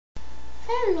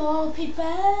Hello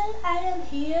people, I am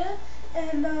here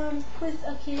and with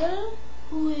Akira,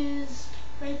 who is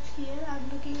right here. I'm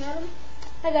looking at him.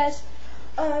 Hi guys,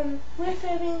 we're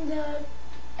filming the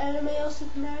Lmao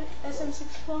Super Mario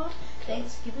SM64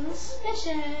 Thanksgiving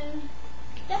special.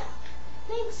 Yeah,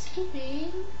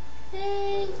 Thanksgiving.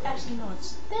 Actually no,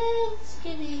 it's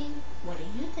Thanksgiving. What do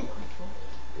you think, people?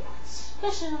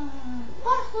 Special.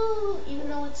 Wahoo! Even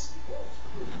though it's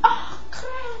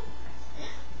crap.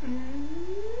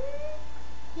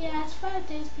 Yeah, it's 5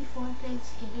 days before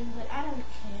Thanksgiving, but I don't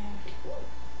care.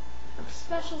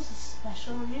 Specials is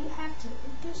special, and you have to.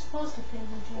 You're supposed to pay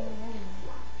the jury anyway.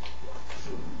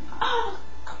 Oh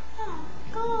crap!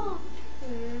 Go.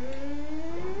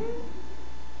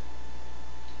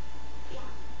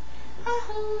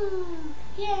 Ahoo!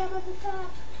 Yeah, I'm at the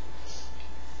top.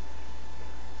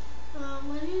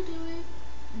 What are you doing?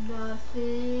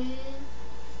 Nothing.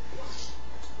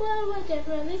 Well,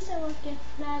 whatever. At least I won't get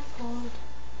flagpoled.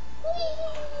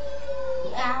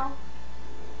 Whee! Ow.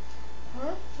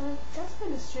 Huh? Well, that's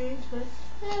kind of strange, but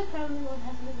probably won't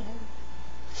happen again.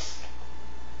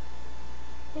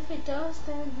 If it does,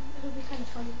 then it'll be kind of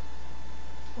funny.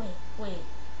 Wait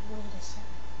a second.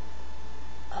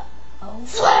 Oh,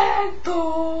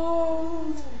 flagpole!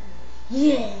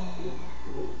 Yeah!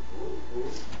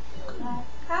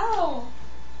 Ow!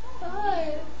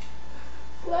 Hi!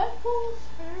 Flagpoles?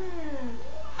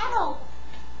 Ow!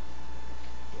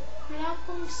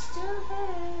 Flagpoles still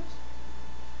hurt.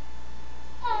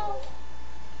 Ow!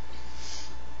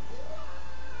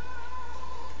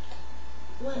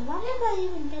 Wait, why am I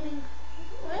even getting...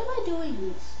 Why am I doing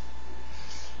this?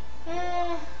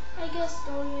 I guess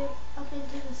throwing it up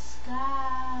into the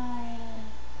sky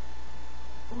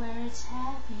where it's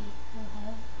happy.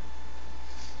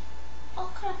 Oh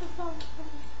crap, it fell.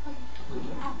 Okay.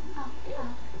 Ow.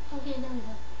 Okay, there we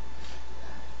go.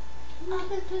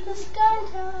 Up into the sky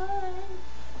time.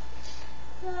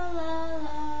 La la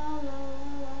la la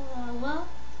la la.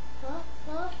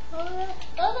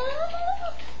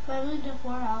 I moved up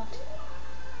more out.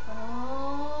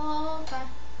 Oh, okay.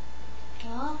 Go.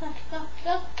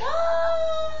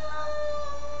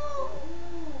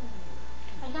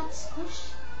 I got squished.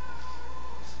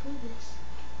 Screw this.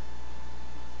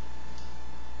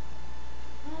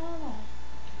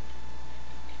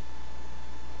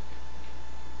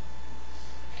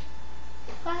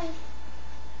 Bye.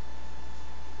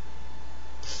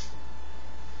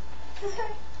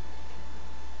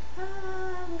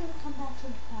 I'm gonna come back to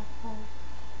the flagpole.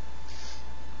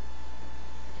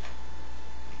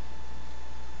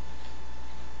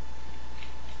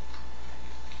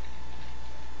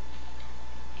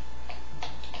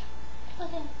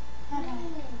 Okay. Bye.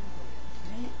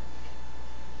 Right.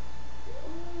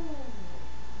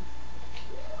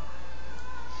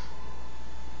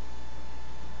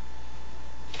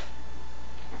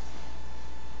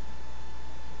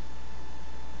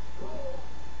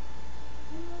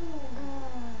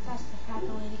 That's the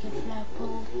proper way to get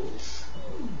flagpole.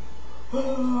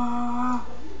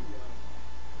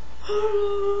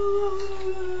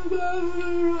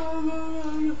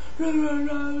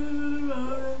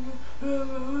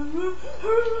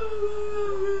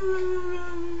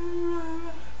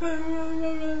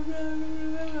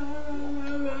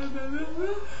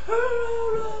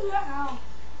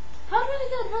 How did I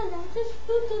get hurt? I just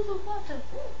flew through the water.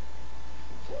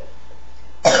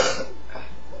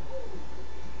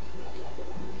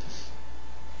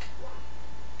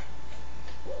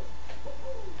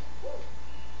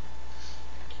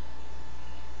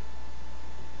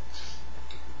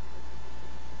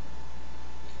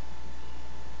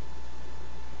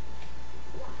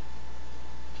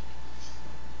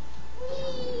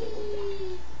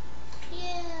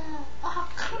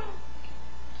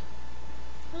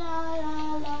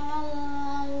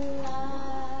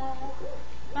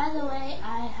 By the way,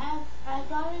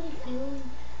 I've already filmed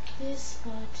this,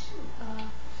 but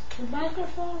the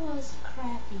microphone was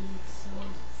crappy, so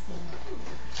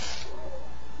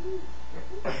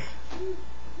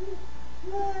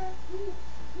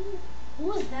who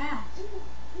was that?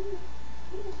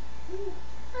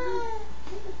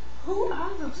 Who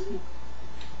are those people?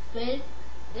 Well,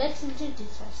 let's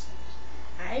introduce ourselves.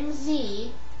 I'm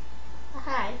Z.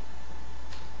 Hi.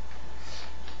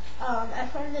 I'm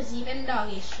from the Zeeb and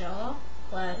Doggy show.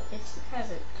 Well, it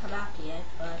hasn't come out yet,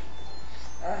 but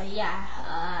yeah,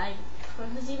 I'm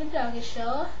from the Zeeb and Doggy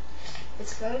show.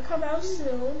 It's gonna come out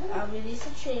soon. I'll release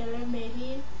a trailer,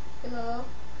 maybe, the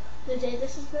day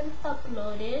this has been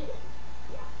uploaded.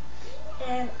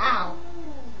 And ow!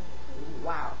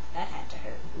 Wow, that had to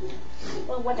hurt.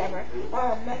 Well, whatever.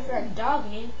 My friend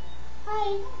Doggy.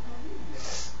 Hi.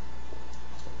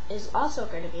 is also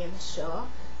going to be in the show.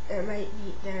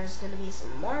 There's going to be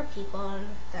some more people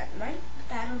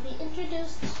that'll be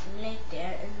introduced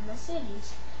later in the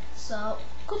series. So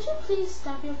could you please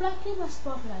stop your blocking my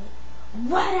spotlight?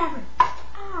 Whatever.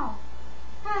 Ow.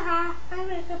 Haha. I'm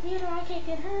in a computer. I can't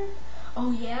get hurt.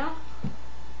 Oh yeah.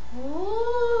 Ooh.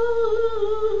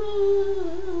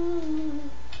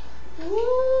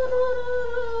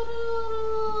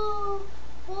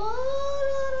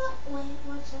 Wait,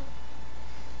 what's that?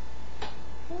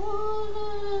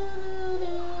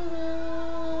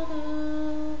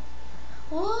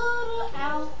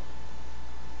 Ow.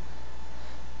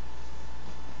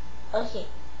 Okay,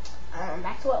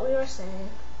 back to what we were saying.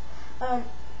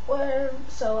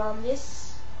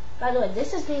 This, by the way,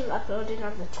 this is being uploaded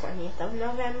on the 20th of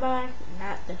November,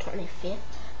 not the 25th,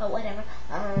 but whatever.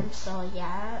 So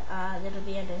yeah, there'll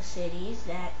be a new series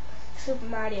that Super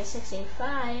Mario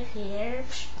 685 here.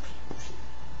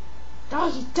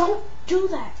 Doggy, don't do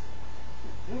that.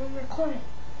 I'm recording.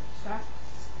 Stop.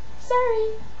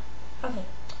 Sorry. Okay,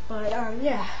 but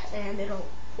yeah, and it'll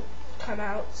come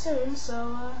out soon.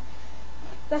 So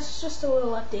that's just a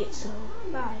little update. So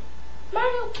bye.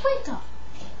 Mario, wake up.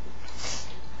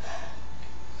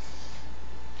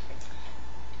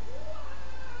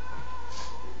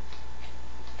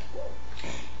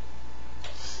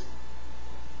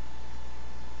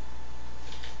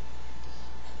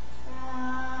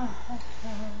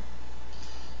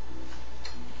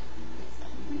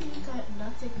 Got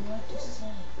nothing more to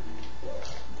say.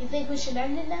 You think we should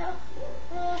end it now?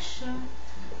 Sure.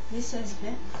 This has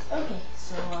been okay.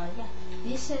 So yeah,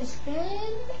 this has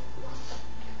been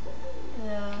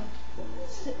the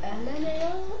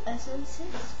Lmao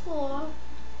SM64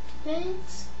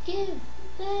 Thanksgiving.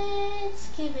 What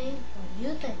are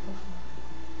you thankful for?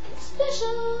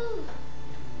 Special.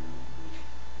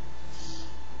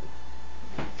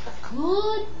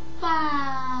 Goodbye.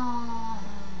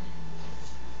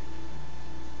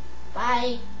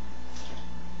 Bye.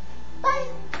 Bye.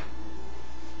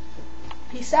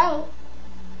 Peace out.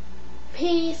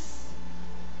 Peace.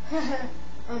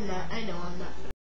 I'm not. I know I'm not.